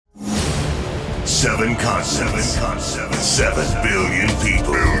Seven continents, 7 billion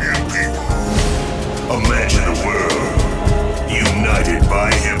people. Imagine a world united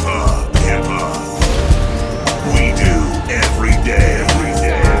by hip hop. We do every day.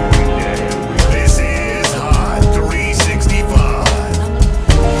 This is Hot 365.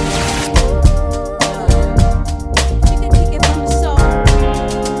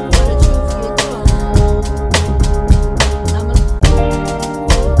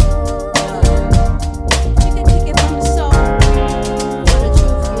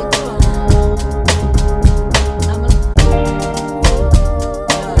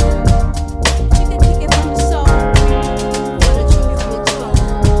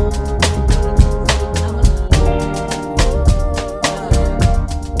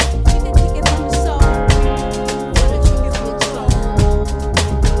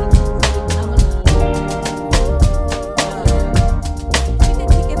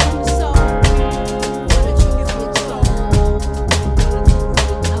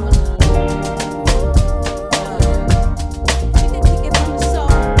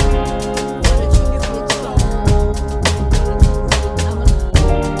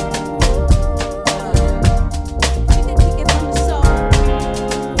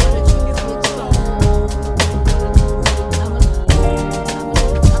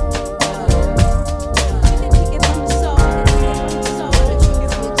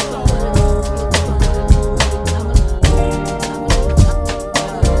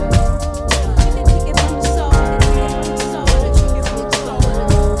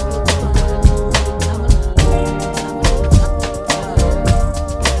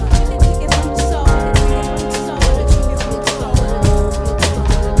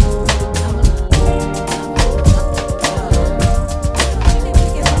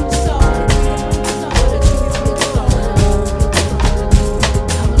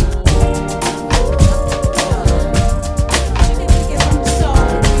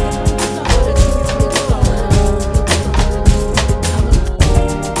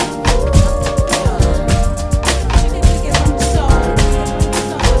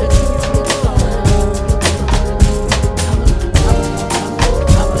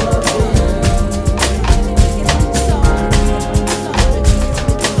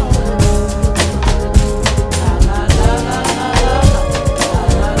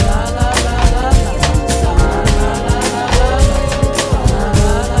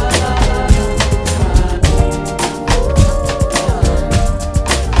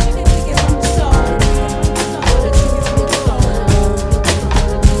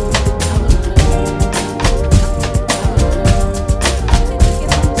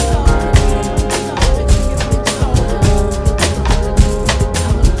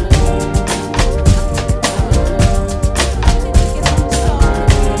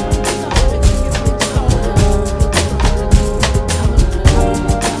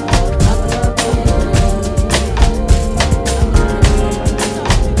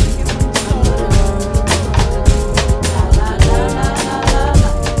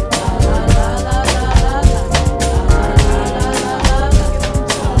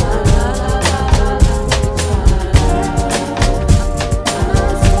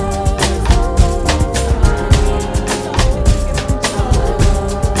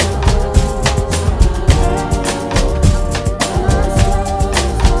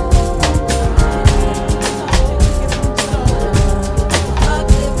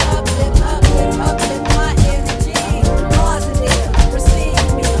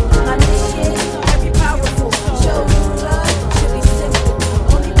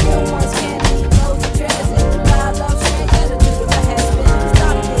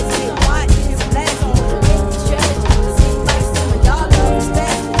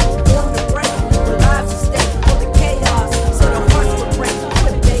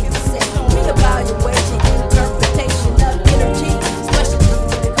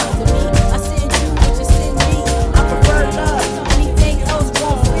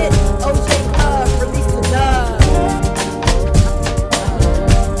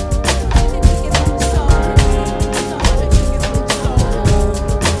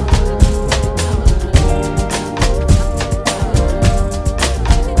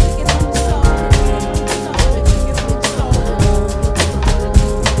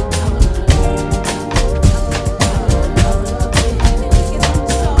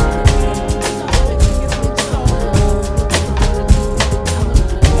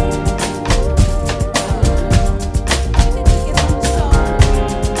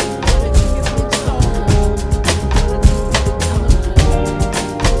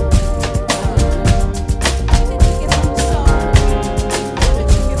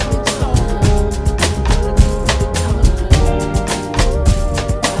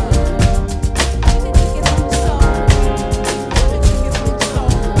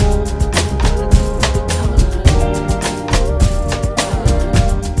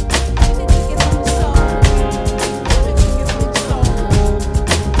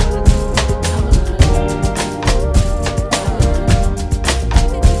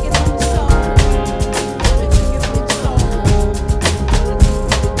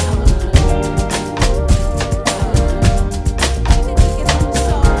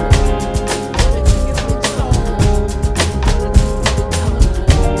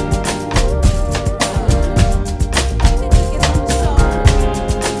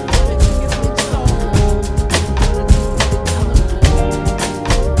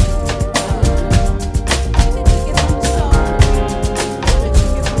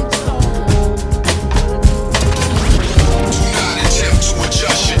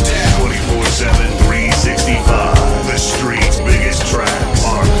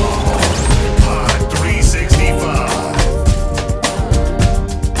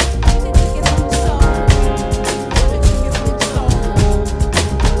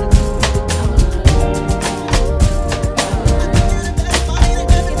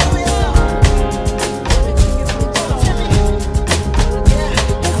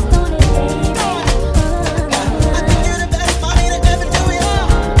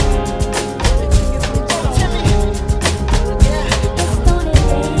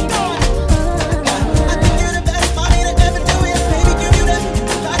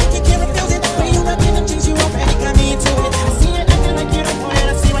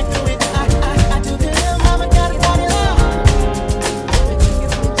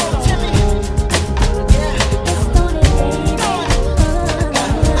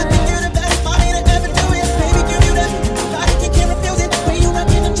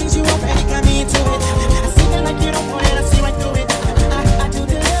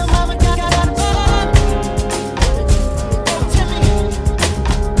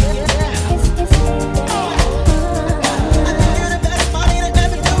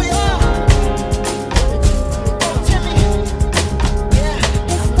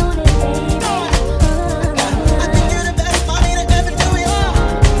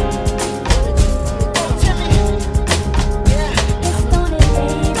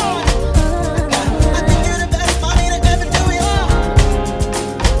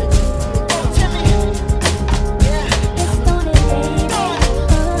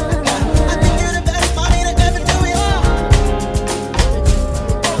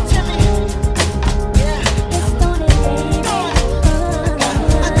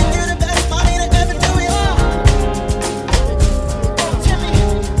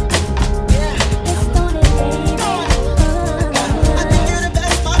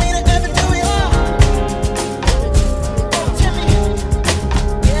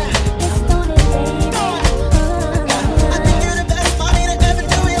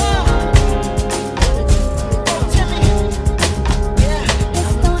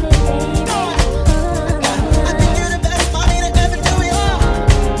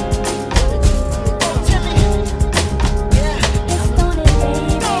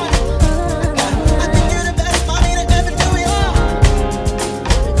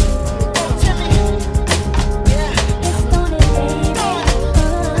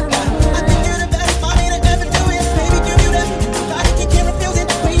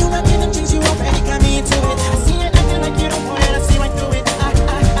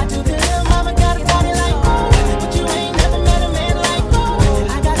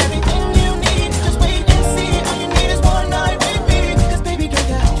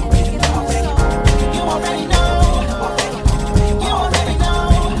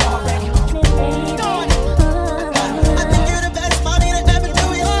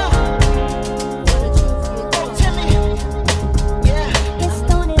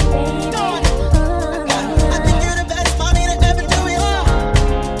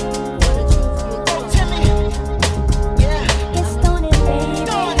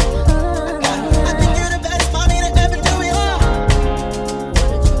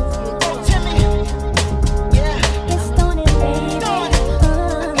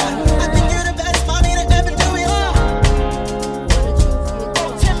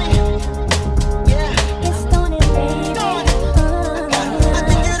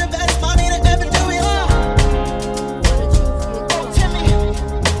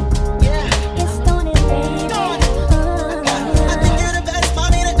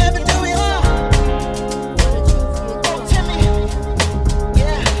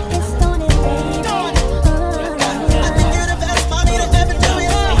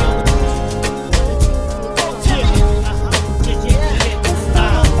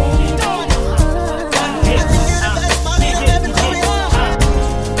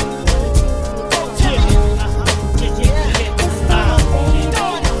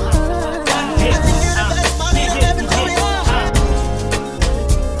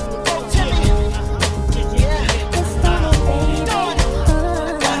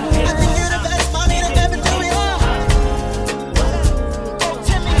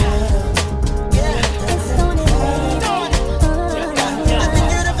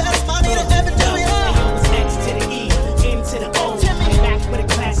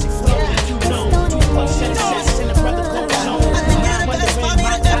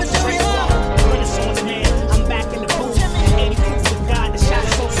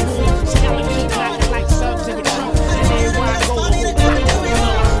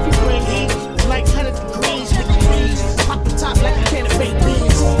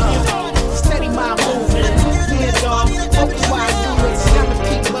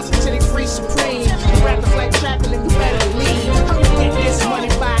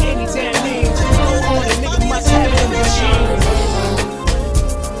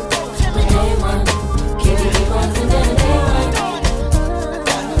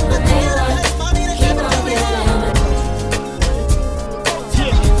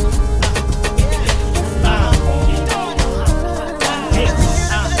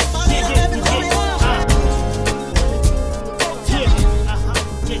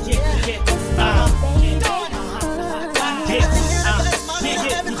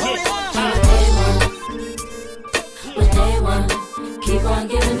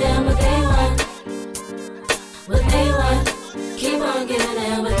 keep on giving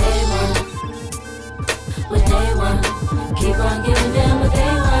them what they want. What they want, keep on giving them what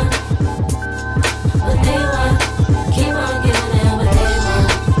they want. What they want, keep on giving them what they want.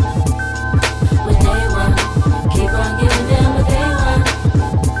 What they want, keep on giving them what they want.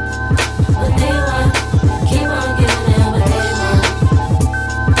 What they want, keep on giving them what they want.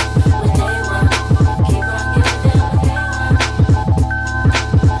 What they want, keep on giving them what they want.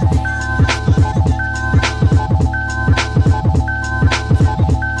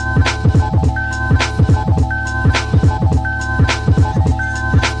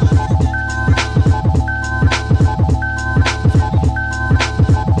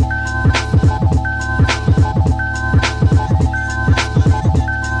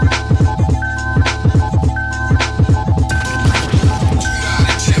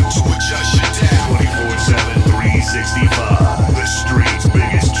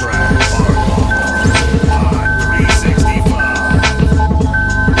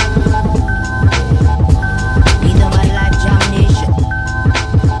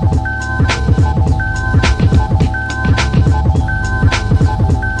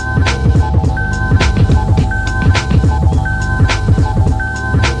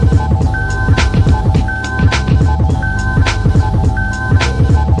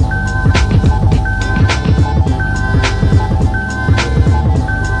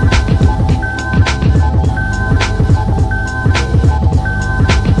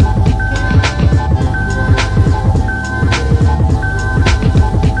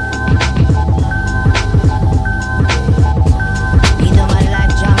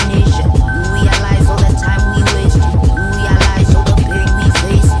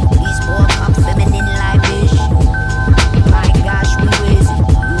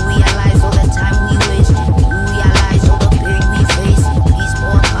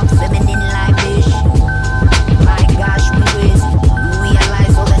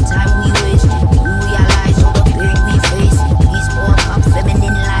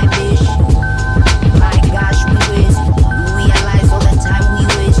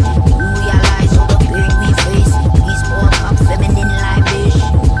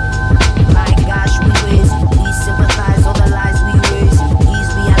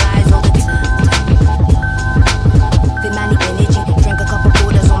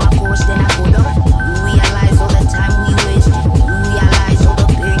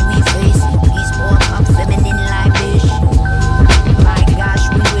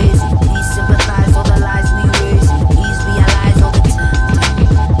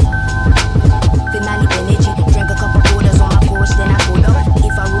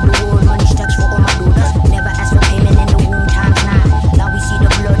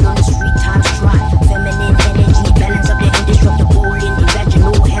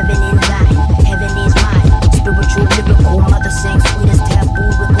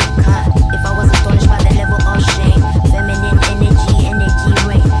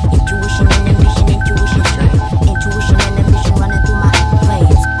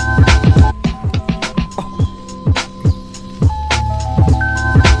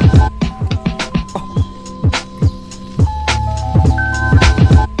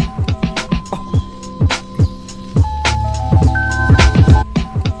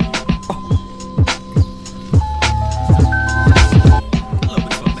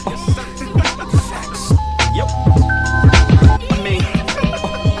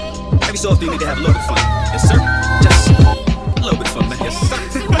 So often you need to have a little bit of fun. Yes, sir. Just a little bit of fun, man. Yes, sir.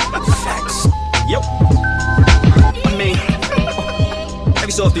 Facts. Yep. I mean,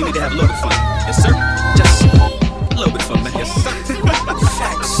 every so often you need to have a little bit of fun. Yes, sir. Just a little bit of fun, man. Yes, sir.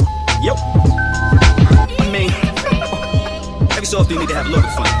 Facts. Yep. I mean, every so often you need to have a little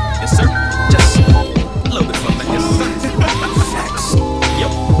bit of fun. Yes, sir. Just a little bit of fun, man. Yes, sir. Facts.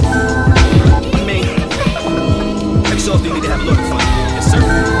 Yep. I mean, every so often you need to have a little bit of fun. Yes, sir.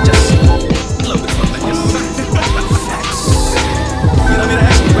 Just a little bit of fun, man. Yes, sir. Facts. You know me to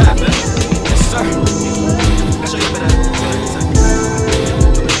actually rap, man. Yes, sir. I'll show you a bit of that.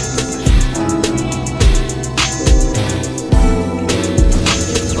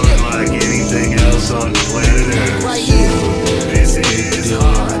 Unlike anything else on planet Earth, Right here. this is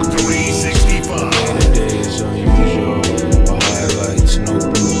Hot 365. Days unusual, my highlights, no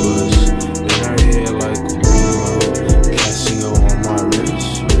bloopers. In her hair like a Casio on my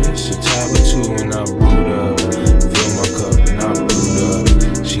wrist.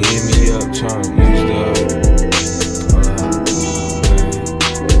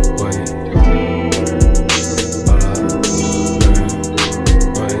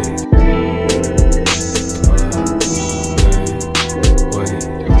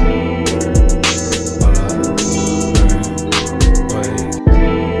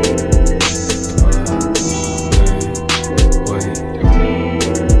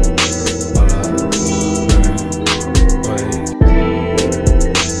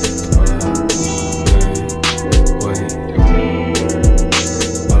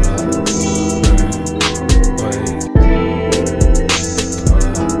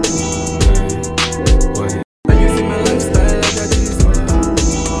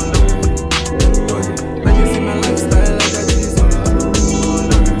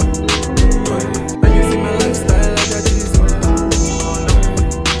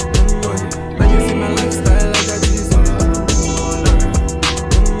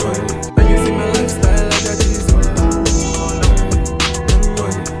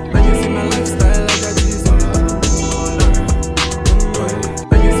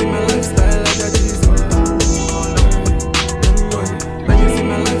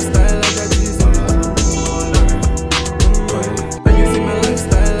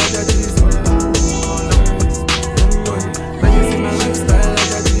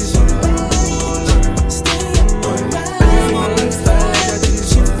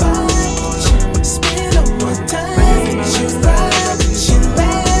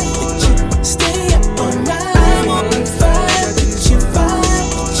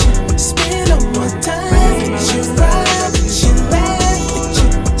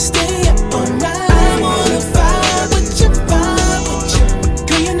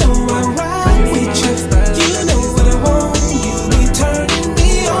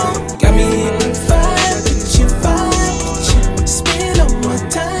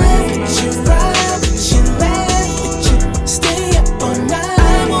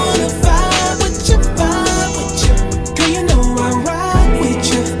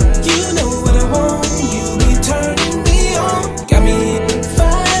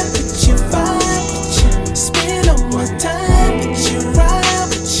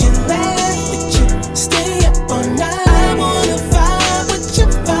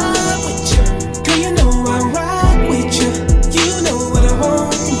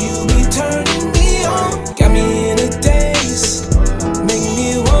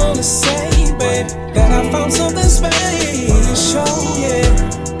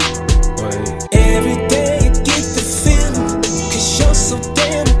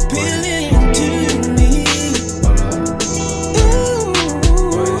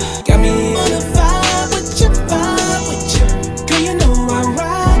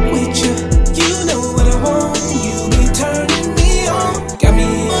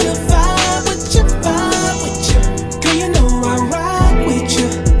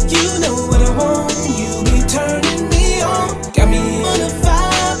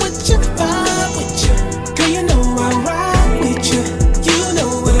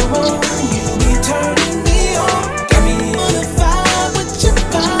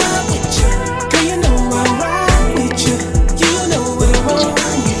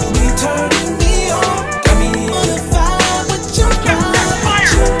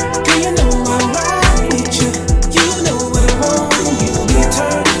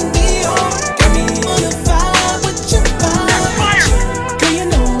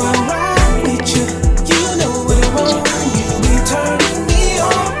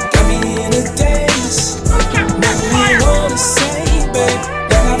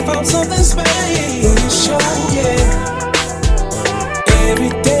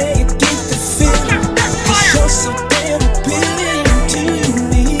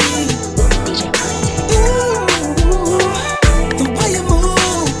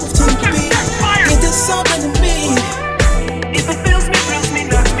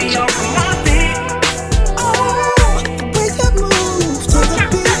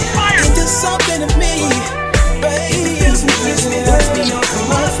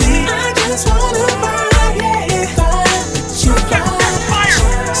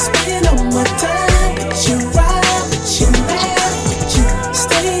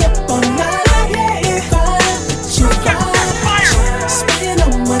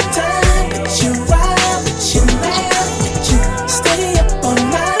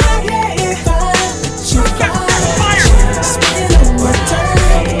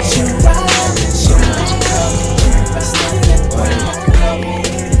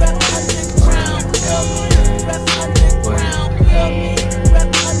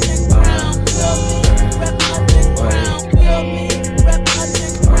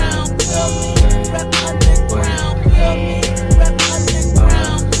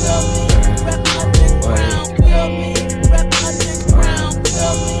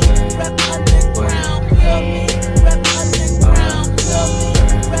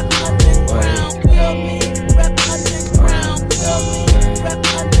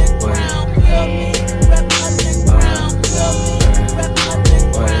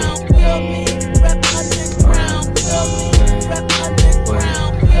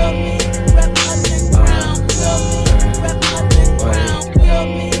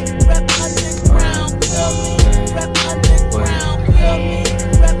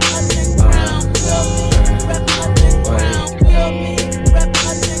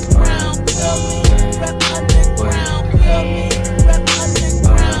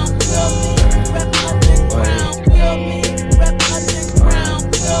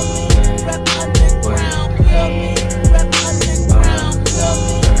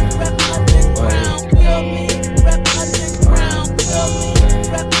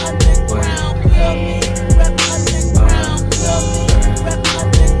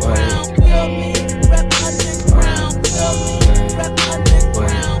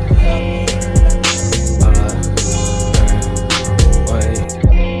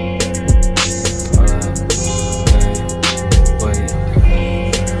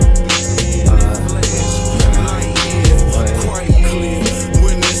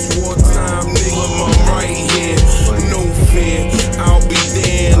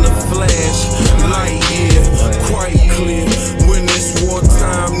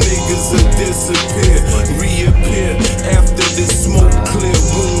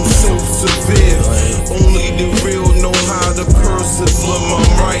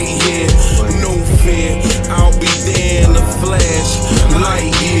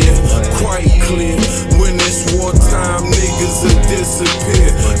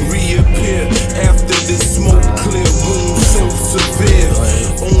 disappear, reappear after the smoke clear. Wound so severe,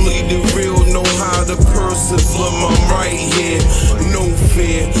 only the real know how to persevere. I'm right here, no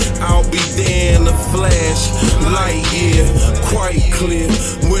fear. I'll be there in a flash, light year, quite clear.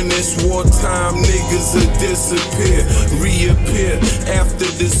 When it's wartime, niggas will disappear, reappear after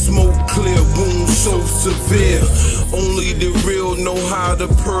the smoke clear. Wound so severe, only the real know how to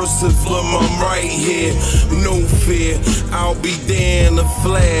persevere. I'm right here, no fear. I'll be there in a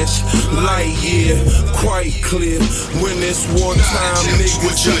flash, light year, quite clear. When it's wartime, niggas will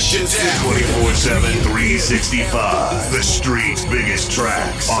disappear. 24/7, 365. The street's biggest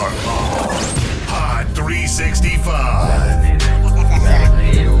tracks are Hot 365.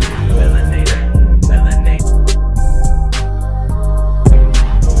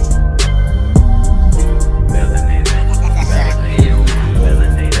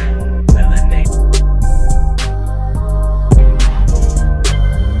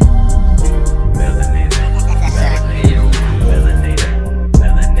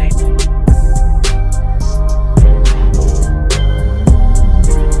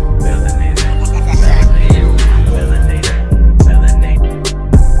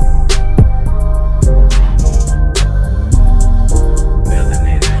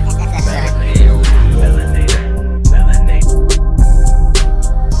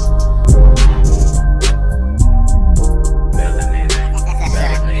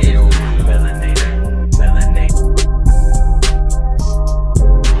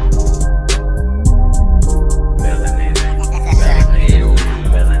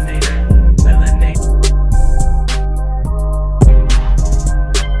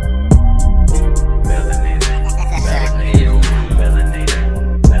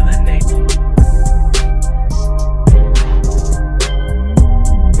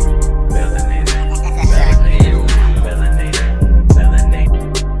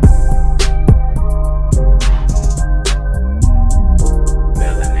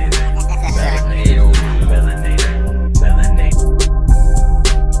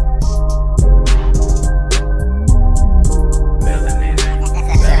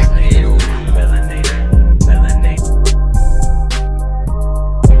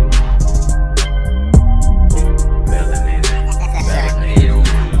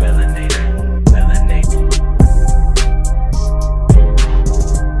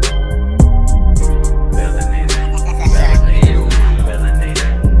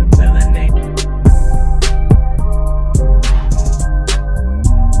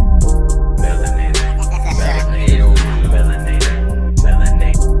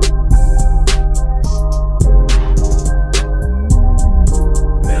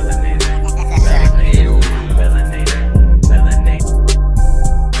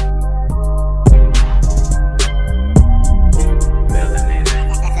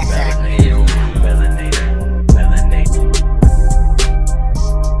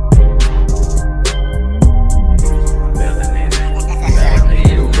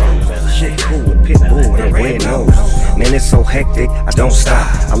 Man, it's so hectic, I don't stop.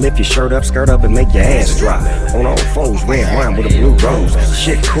 I lift your shirt up, skirt up, and make your ass drop. On all fours, red wine with a blue rose.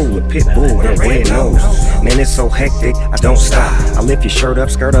 Shit cool, a pit bull with a red nose. Man, it's so hectic, I don't stop. I lift your shirt up,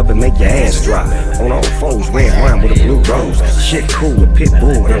 skirt up, and make your ass drop. On all fours, red wine with a blue rose. Shit cool, a pit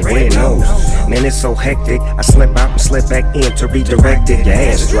bull with a red nose. Man, it's so hectic, I slip out and slip back in to redirect it. Your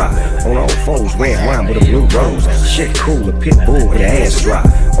ass drop. On all fours, red wine with a blue rose. Shit cool, a pit bull with your ass drop.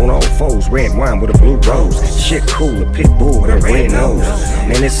 On all fours, red wine with a blue rose. Shit cool, a pit bull with a red nose.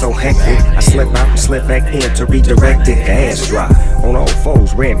 Man, it's so hectic, I slip out and slip back in to redirect it. Your ass drop. On all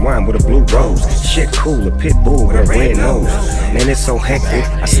fours, red wine with a blue rose. Shit cool, a pit bull with a red nose. Man, it's so hectic,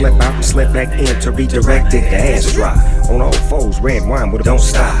 I slip out and slip back in to redirect it. Your ass drop. On all fours, red wine with a don't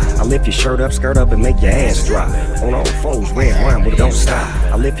stop. I lift your shirt up, skirt up, and make your ass drop. On all fours, red wine with a don't stop.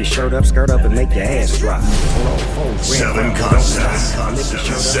 I lift your shirt up, skirt up, and make your ass drop. On all fours, red wine with a don't stop.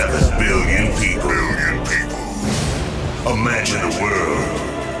 7 billion people. Imagine a world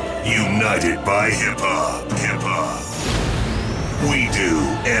united by hip hop. We do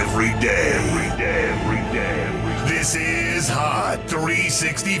every day. This is Hot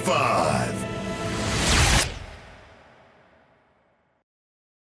 365.